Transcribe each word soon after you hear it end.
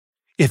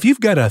If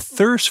you've got a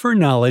thirst for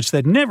knowledge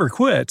that never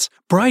quits,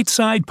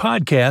 Brightside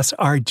Podcasts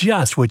are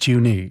just what you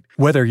need.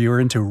 Whether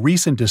you're into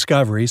recent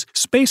discoveries,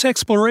 space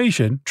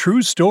exploration,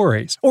 true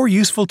stories, or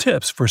useful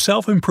tips for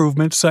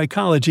self-improvement,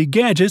 psychology,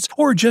 gadgets,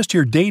 or just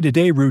your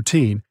day-to-day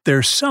routine,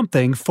 there's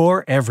something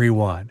for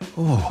everyone.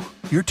 Oh,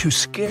 you're too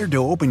scared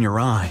to open your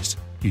eyes.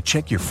 You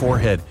check your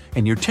forehead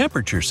and your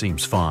temperature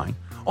seems fine.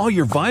 All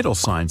your vital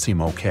signs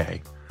seem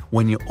okay.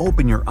 When you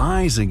open your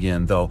eyes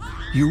again, though,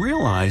 you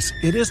realize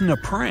it isn't a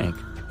prank.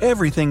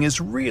 Everything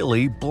is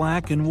really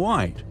black and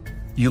white.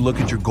 You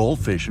look at your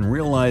goldfish and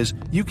realize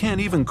you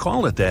can't even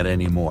call it that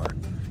anymore.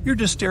 You're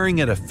just staring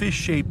at a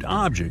fish-shaped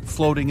object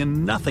floating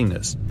in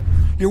nothingness.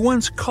 Your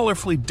once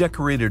colorfully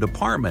decorated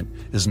apartment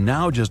is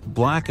now just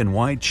black and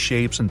white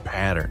shapes and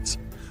patterns.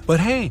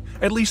 But hey,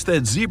 at least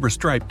that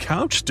zebra-striped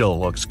couch still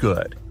looks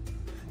good.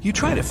 You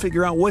try to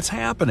figure out what's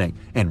happening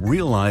and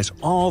realize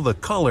all the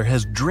color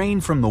has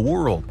drained from the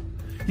world.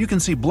 You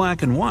can see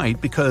black and white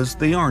because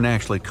they aren't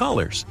actually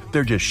colors,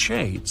 they're just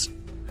shades.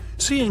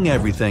 Seeing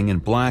everything in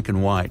black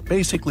and white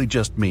basically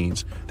just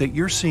means that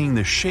you're seeing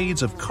the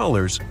shades of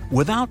colors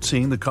without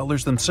seeing the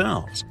colors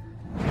themselves.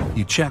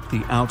 You check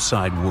the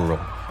outside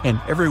world,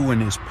 and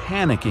everyone is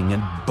panicking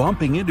and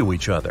bumping into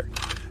each other.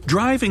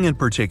 Driving in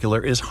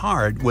particular is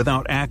hard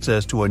without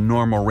access to a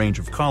normal range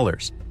of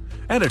colors.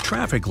 At a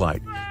traffic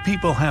light,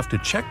 people have to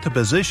check the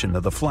position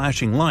of the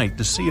flashing light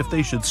to see if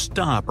they should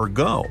stop or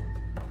go.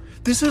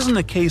 This isn't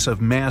a case of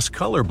mass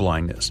color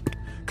blindness.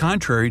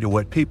 Contrary to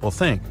what people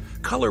think,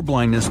 color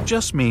blindness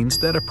just means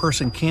that a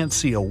person can't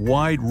see a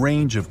wide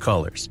range of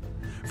colors.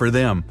 For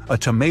them, a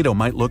tomato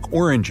might look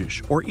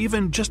orangish or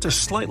even just a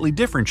slightly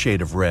different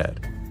shade of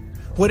red.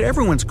 What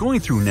everyone's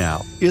going through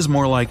now is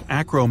more like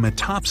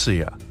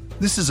achromatopsia.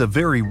 This is a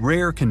very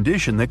rare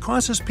condition that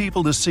causes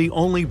people to see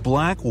only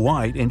black,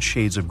 white, and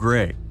shades of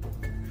gray.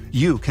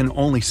 You can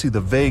only see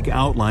the vague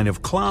outline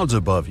of clouds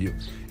above you,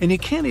 and you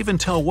can't even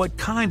tell what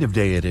kind of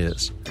day it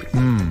is.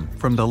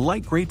 From the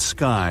light gray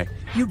sky,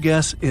 you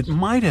guess it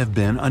might have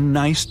been a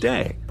nice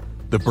day.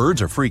 The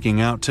birds are freaking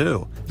out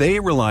too.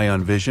 They rely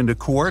on vision to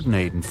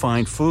coordinate and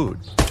find food.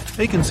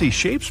 They can see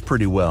shapes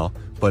pretty well,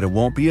 but it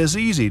won't be as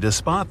easy to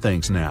spot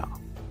things now.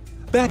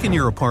 Back in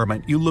your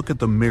apartment, you look at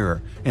the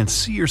mirror and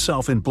see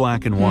yourself in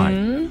black and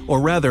white,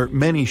 or rather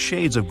many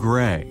shades of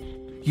gray.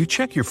 You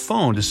check your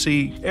phone to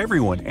see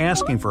everyone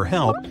asking for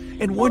help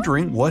and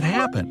wondering what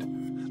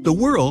happened. The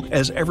world,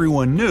 as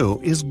everyone knew,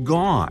 is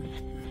gone.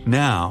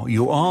 Now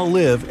you all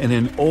live in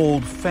an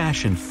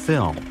old-fashioned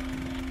film.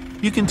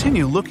 You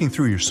continue looking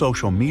through your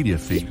social media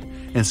feed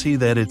and see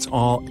that it's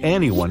all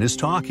anyone is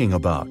talking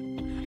about.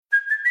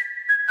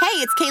 Hey,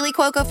 it's Kaylee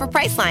Cuoco for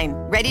Priceline.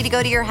 Ready to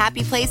go to your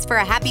happy place for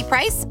a happy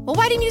price? Well,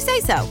 why didn't you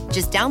say so?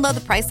 Just download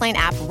the Priceline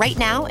app right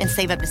now and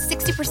save up to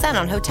 60%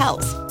 on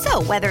hotels.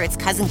 So whether it's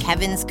Cousin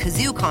Kevin's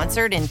Kazoo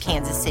Concert in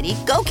Kansas City,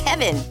 go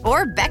Kevin,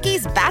 or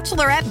Becky's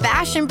Bachelorette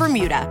Bash in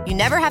Bermuda, you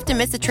never have to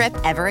miss a trip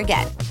ever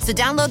again. So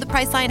download the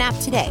Priceline app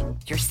today.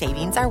 Your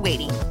savings are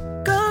waiting.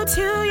 Go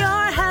to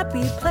your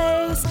happy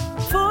place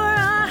for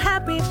a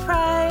happy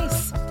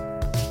price.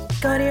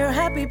 Go to your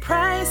happy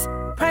price,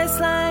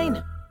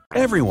 Priceline.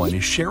 Everyone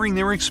is sharing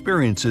their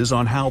experiences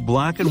on how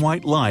black and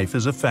white life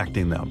is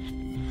affecting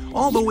them.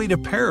 All the way to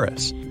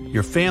Paris,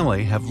 your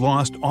family have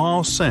lost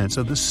all sense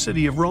of the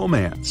city of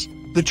romance.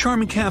 The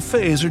charming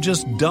cafes are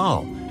just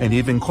dull, and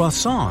even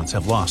croissants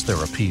have lost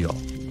their appeal.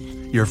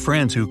 Your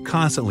friends who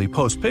constantly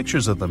post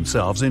pictures of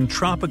themselves in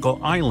tropical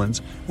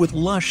islands with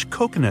lush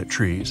coconut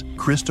trees,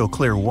 crystal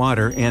clear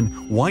water,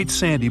 and white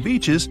sandy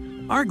beaches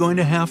are going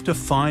to have to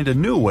find a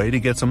new way to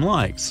get some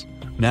likes.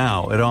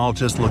 Now it all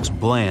just looks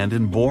bland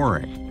and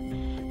boring.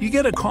 You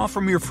get a call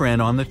from your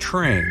friend on the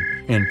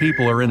train, and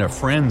people are in a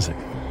frenzy.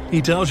 He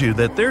tells you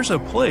that there's a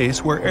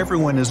place where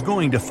everyone is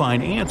going to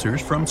find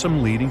answers from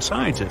some leading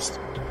scientists.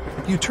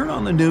 You turn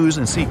on the news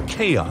and see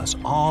chaos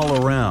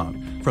all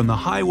around, from the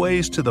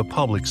highways to the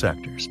public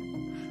sectors.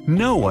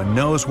 No one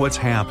knows what's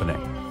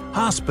happening.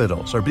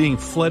 Hospitals are being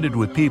flooded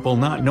with people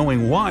not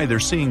knowing why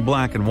they're seeing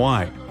black and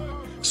white.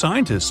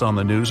 Scientists on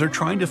the news are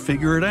trying to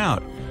figure it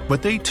out,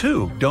 but they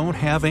too don't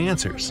have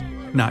answers.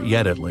 Not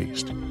yet, at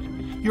least.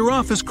 Your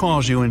office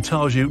calls you and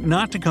tells you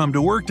not to come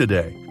to work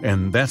today,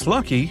 and that's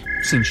lucky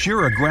since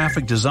you're a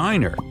graphic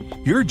designer.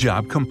 Your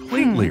job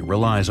completely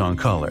relies on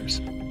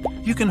colors.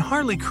 You can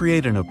hardly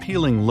create an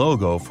appealing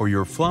logo for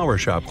your flower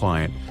shop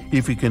client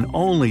if you can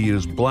only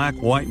use black,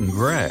 white, and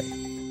gray.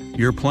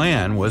 Your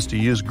plan was to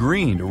use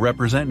green to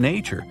represent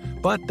nature,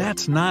 but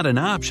that's not an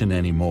option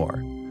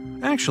anymore.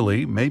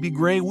 Actually, maybe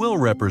gray will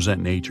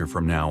represent nature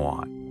from now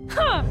on.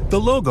 The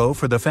logo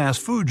for the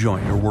fast food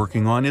joint you're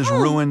working on is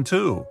ruined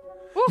too.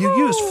 You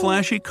use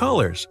flashy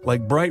colors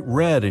like bright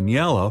red and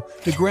yellow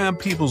to grab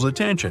people's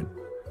attention.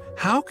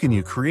 How can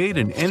you create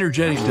an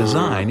energetic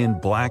design in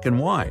black and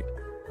white?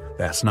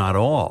 That's not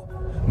all.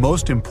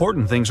 Most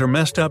important things are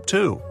messed up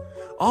too.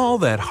 All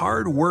that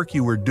hard work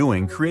you were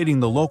doing creating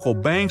the local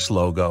bank's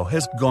logo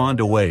has gone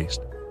to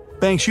waste.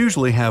 Banks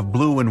usually have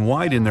blue and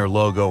white in their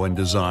logo and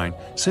design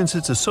since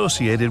it's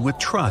associated with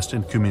trust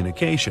and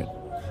communication.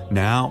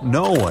 Now,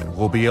 no one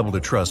will be able to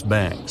trust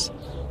banks.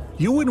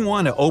 You wouldn't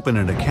want to open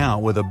an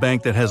account with a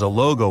bank that has a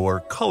logo or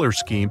color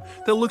scheme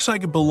that looks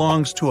like it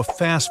belongs to a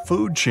fast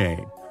food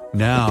chain.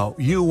 Now,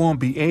 you won't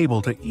be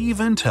able to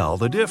even tell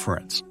the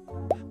difference.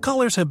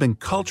 Colors have been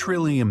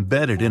culturally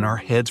embedded in our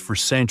heads for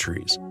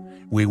centuries.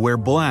 We wear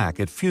black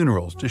at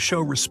funerals to show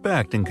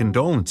respect and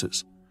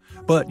condolences.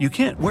 But you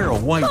can't wear a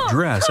white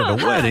dress at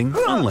a wedding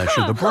unless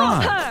you're the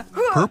bride.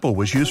 Purple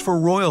was used for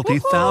royalty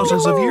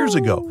thousands of years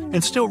ago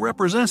and still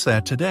represents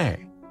that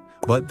today.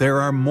 But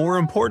there are more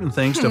important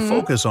things to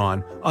focus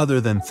on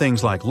other than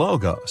things like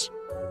logos.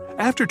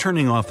 After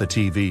turning off the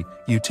TV,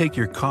 you take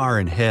your car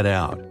and head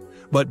out.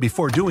 But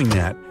before doing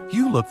that,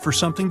 you look for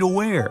something to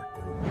wear.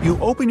 You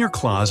open your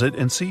closet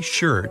and see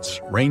shirts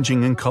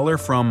ranging in color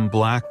from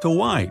black to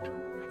white.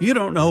 You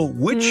don't know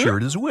which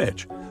shirt is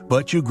which,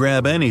 but you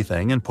grab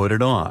anything and put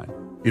it on.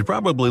 You'd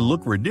probably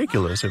look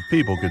ridiculous if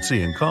people could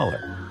see in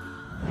color.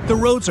 The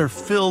roads are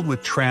filled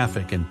with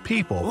traffic and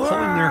people pulling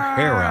their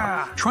hair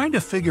out, trying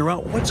to figure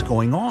out what's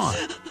going on.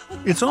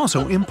 It's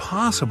also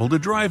impossible to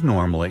drive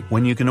normally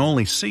when you can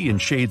only see in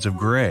shades of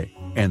gray.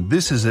 And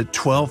this is at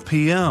 12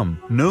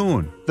 p.m.,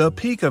 noon, the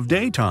peak of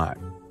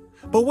daytime.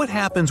 But what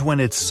happens when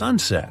it's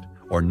sunset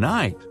or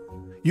night?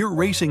 You're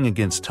racing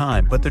against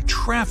time, but the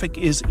traffic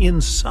is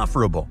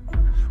insufferable.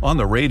 On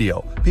the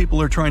radio,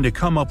 people are trying to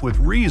come up with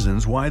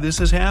reasons why this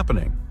is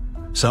happening.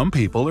 Some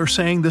people are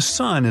saying the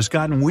sun has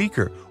gotten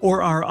weaker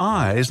or our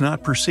eyes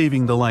not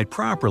perceiving the light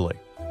properly.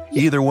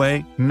 Either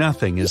way,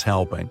 nothing is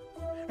helping.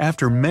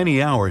 After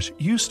many hours,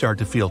 you start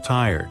to feel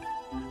tired.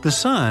 The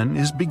sun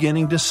is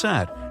beginning to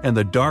set, and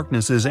the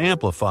darkness is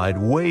amplified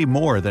way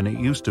more than it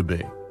used to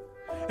be.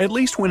 At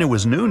least when it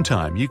was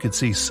noontime, you could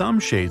see some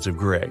shades of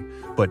gray,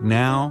 but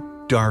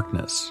now,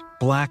 darkness,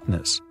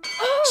 blackness.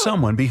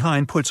 Someone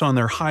behind puts on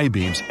their high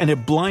beams and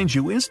it blinds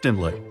you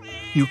instantly.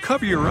 You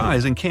cover your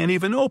eyes and can't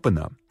even open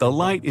them. The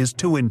light is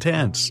too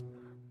intense.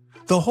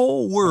 The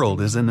whole world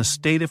is in a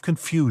state of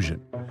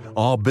confusion.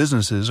 All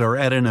businesses are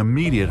at an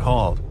immediate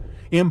halt.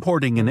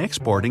 Importing and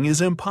exporting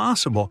is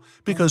impossible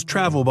because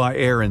travel by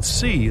air and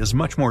sea is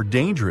much more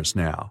dangerous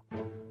now.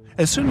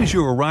 As soon as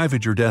you arrive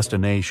at your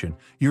destination,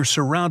 you're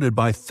surrounded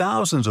by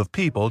thousands of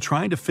people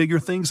trying to figure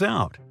things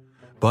out.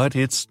 But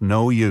it's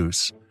no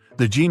use.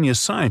 The genius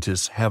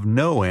scientists have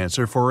no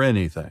answer for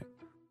anything.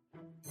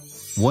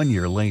 1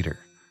 year later.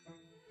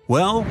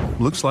 Well,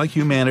 looks like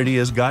humanity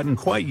has gotten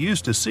quite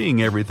used to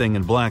seeing everything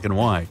in black and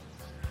white.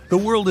 The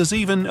world is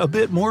even a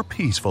bit more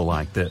peaceful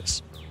like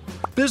this.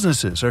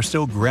 Businesses are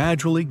still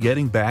gradually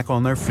getting back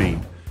on their feet,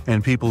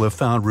 and people have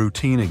found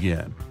routine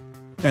again.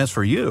 As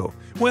for you,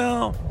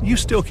 well, you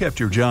still kept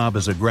your job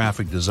as a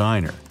graphic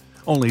designer.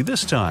 Only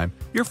this time,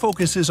 your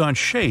focus is on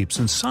shapes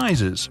and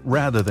sizes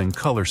rather than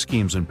color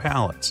schemes and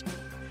palettes.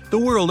 The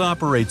world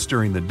operates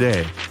during the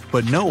day,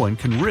 but no one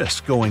can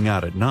risk going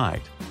out at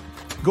night.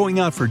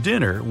 Going out for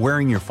dinner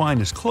wearing your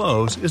finest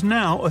clothes is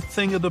now a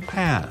thing of the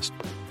past.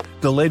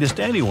 The latest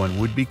anyone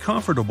would be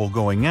comfortable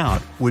going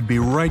out would be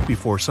right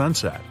before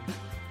sunset.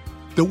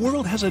 The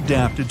world has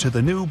adapted to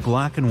the new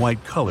black and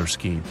white color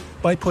scheme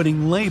by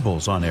putting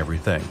labels on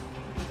everything.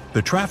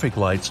 The traffic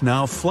lights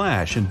now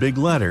flash in big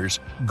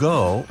letters,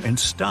 go and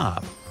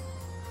stop.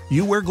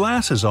 You wear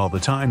glasses all the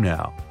time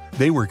now.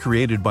 They were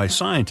created by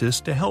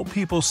scientists to help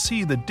people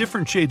see the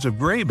different shades of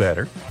gray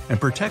better and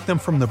protect them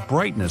from the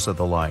brightness of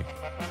the light.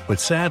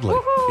 But sadly,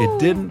 it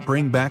didn't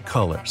bring back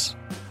colors.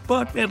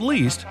 But at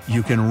least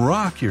you can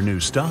rock your new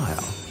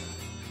style.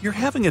 You're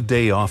having a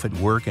day off at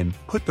work and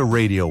put the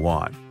radio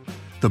on.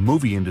 The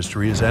movie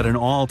industry is at an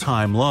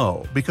all-time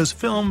low because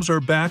films are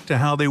back to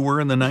how they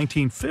were in the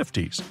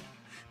 1950s.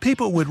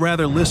 People would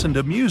rather listen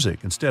to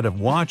music instead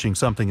of watching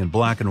something in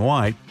black and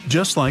white,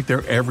 just like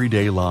their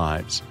everyday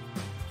lives.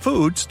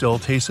 Food still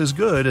tastes as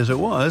good as it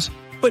was,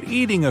 but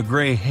eating a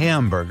gray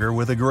hamburger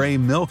with a gray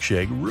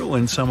milkshake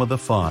ruins some of the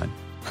fun.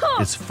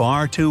 It's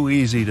far too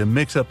easy to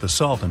mix up the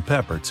salt and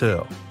pepper,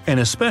 too. And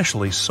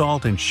especially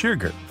salt and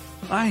sugar.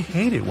 I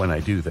hate it when I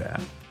do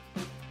that.